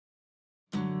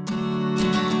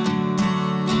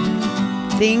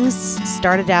Things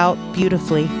started out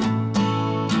beautifully.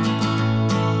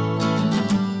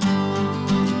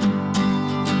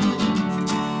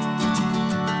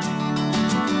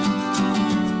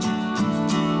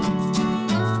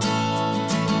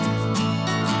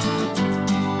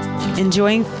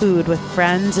 Enjoying food with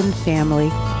friends and family.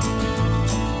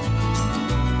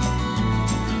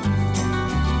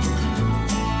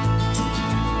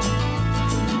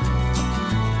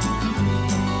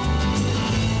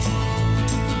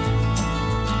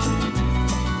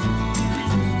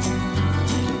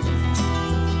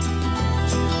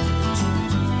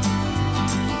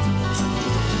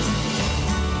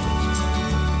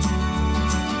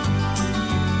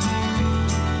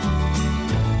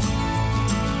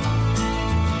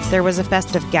 There was a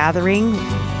festive gathering.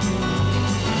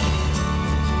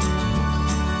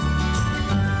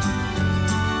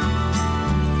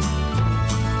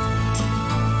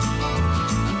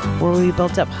 Where we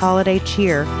built up holiday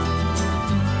cheer.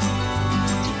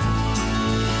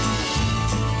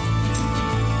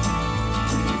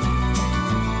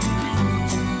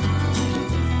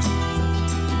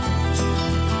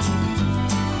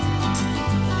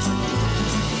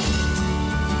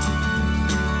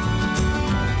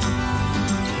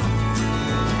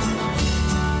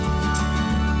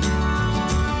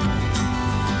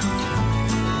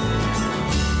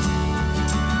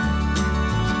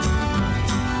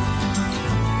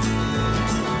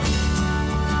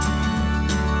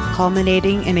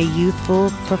 Culminating in a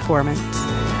youthful performance.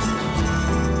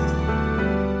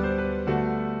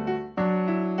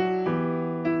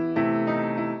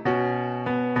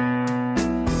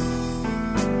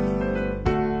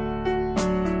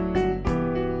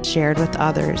 Shared with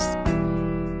others.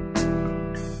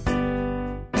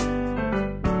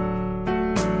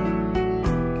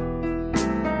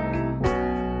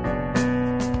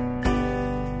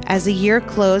 As the year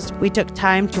closed, we took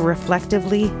time to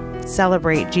reflectively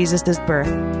celebrate Jesus' birth.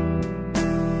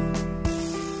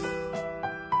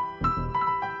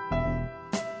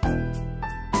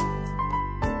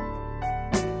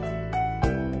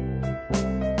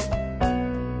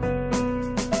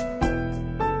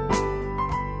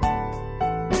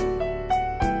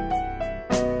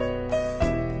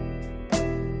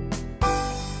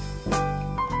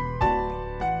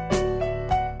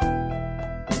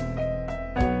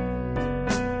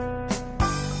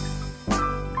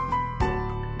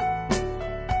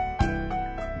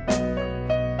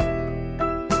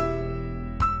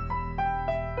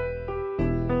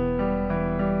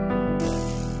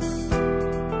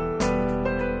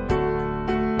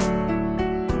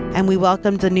 And we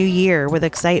welcomed the new year with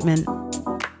excitement.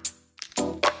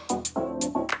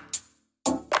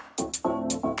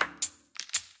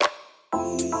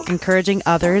 Encouraging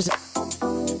others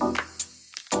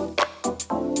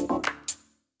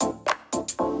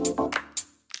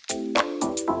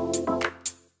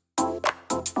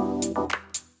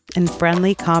in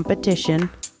friendly competition.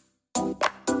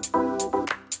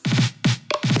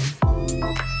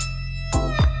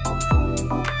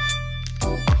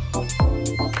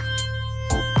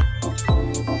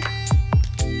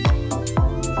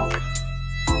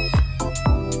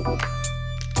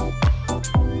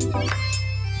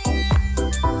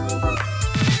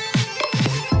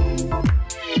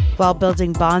 While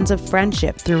building bonds of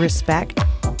friendship through respect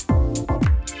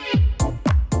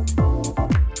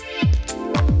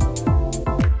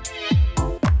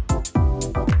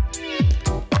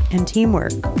and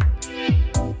teamwork.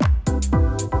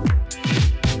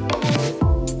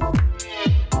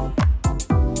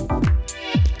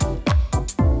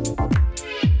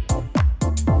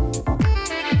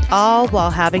 All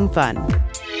while having fun.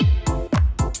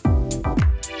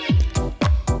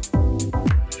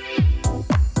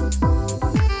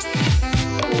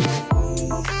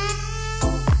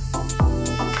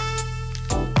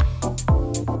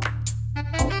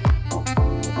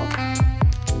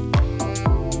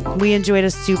 We enjoyed a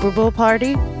Super Bowl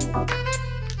party.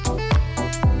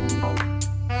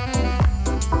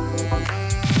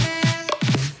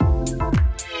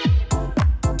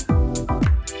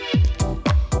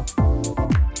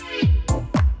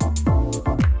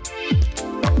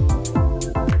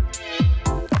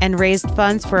 And raised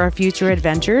funds for our future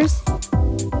adventures.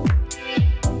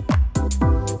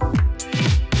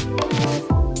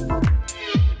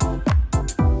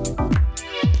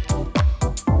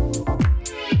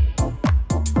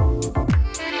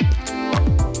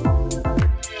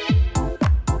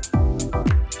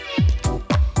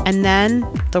 And then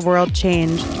the world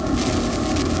changed.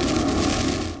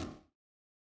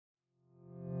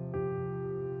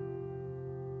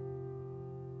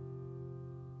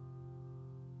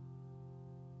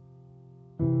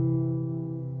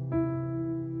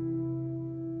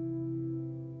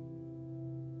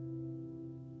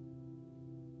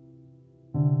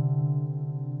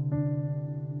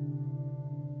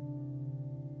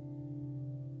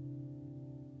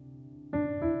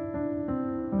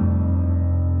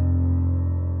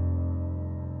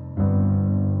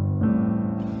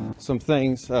 some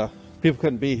things. People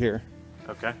couldn't be here.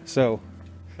 Okay. So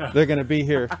they're going to be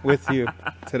here with you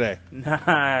today.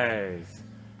 Nice.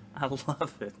 I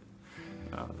love it.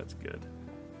 Oh, that's good.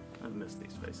 I miss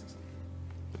these faces.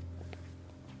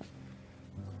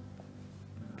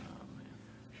 Oh,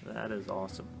 man. That is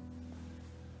awesome.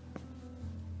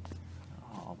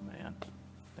 Oh, man.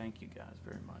 Thank you guys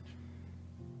very much.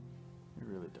 It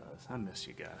really does. I miss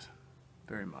you guys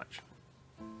very much.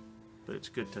 But it's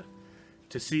good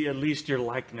to see at least your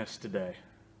likeness today.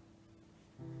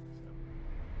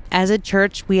 As a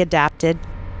church, we adapted.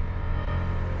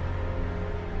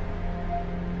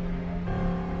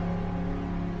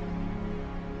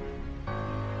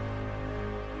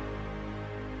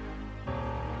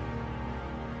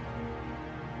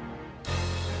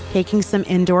 Taking some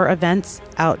indoor events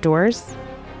outdoors.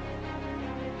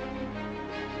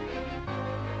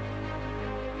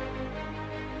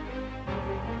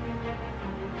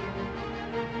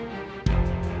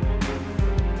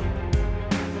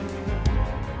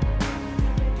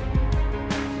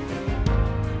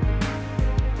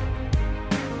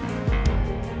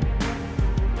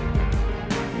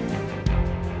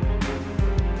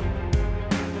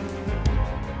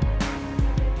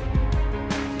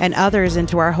 And others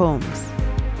into our homes.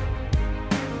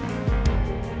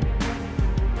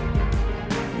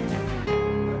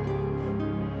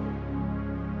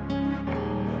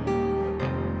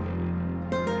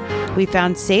 We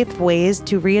found safe ways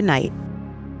to reunite.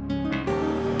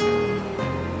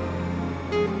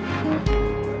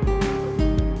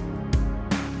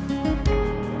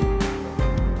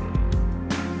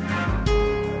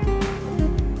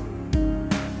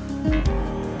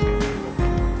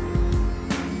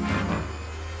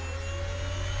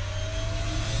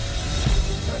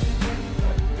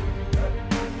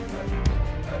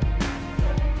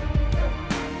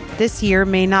 This year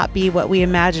may not be what we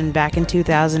imagined back in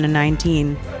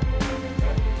 2019.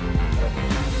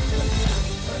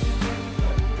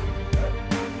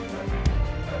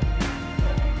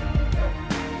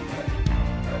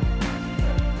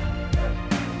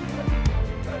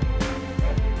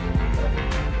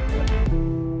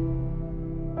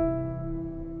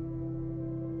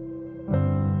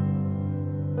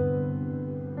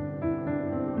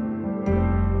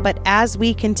 But as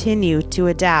we continue to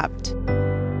adapt,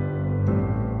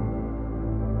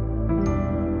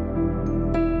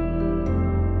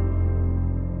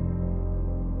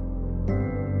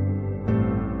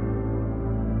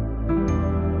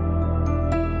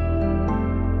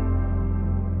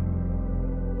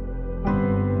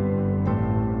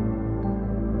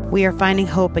 we are finding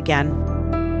hope again.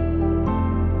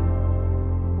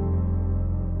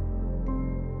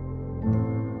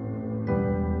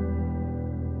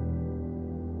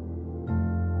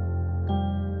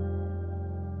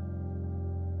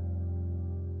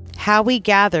 How we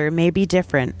gather may be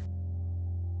different.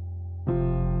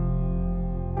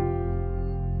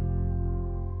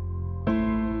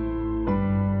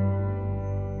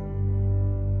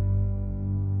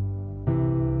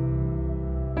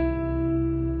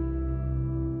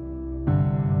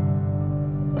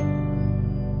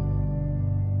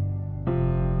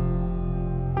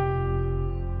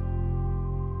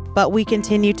 But we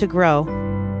continue to grow.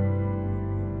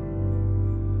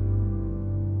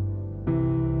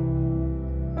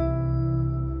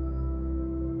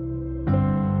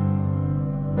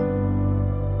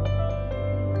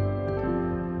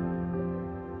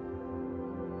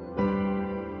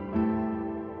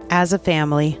 As a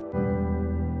family.